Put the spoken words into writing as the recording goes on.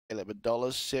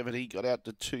$11.70, got out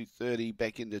to $2.30,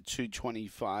 back into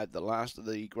 $2.25. The last of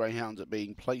the greyhounds are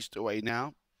being placed away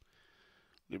now.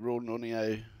 Liberal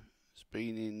Nunio has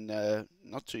been in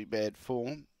not too bad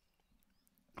form.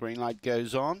 Green light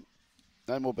goes on.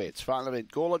 No more bets. Final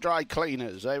event. Gawler Dry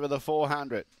Cleaners over the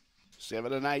 400.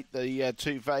 7 and 8, the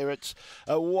two favourites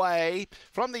away.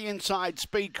 From the inside,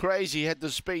 Speed Crazy had the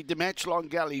speed to match Long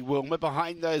Gully Wilmer.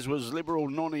 Behind those was Liberal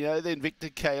Nunio, then Victor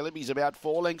Caleb. He's about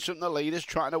 4 lengths from the leaders,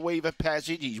 trying to weave a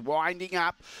passage. He's winding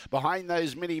up. Behind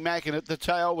those, Mini Mac, and at the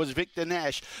tail was Victor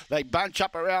Nash. They bunch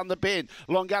up around the bend.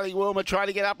 Long Gully Wilmer trying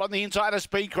to get up on the inside of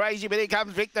Speed Crazy, but here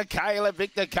comes Victor Caleb.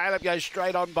 Victor Caleb goes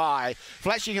straight on by.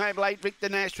 Flashing home late, Victor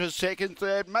Nash was second.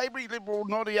 Third, maybe Liberal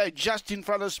Nunio just in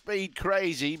front of Speed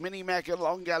Crazy. Mini Mac and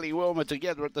Long Gully Wilmer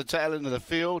together at the tail end of the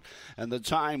field, and the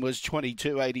time was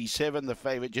 22.87. The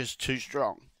favourite just too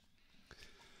strong.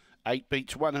 8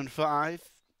 beats 1 and 5.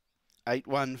 8,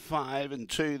 1, 5 and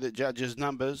 2, the judges'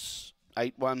 numbers.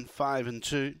 8, 1, 5 and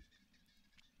 2.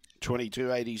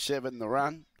 22.87 the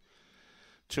run.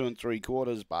 2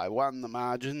 3/4 by 1 the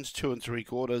margins. 2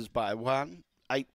 3/4 by 1.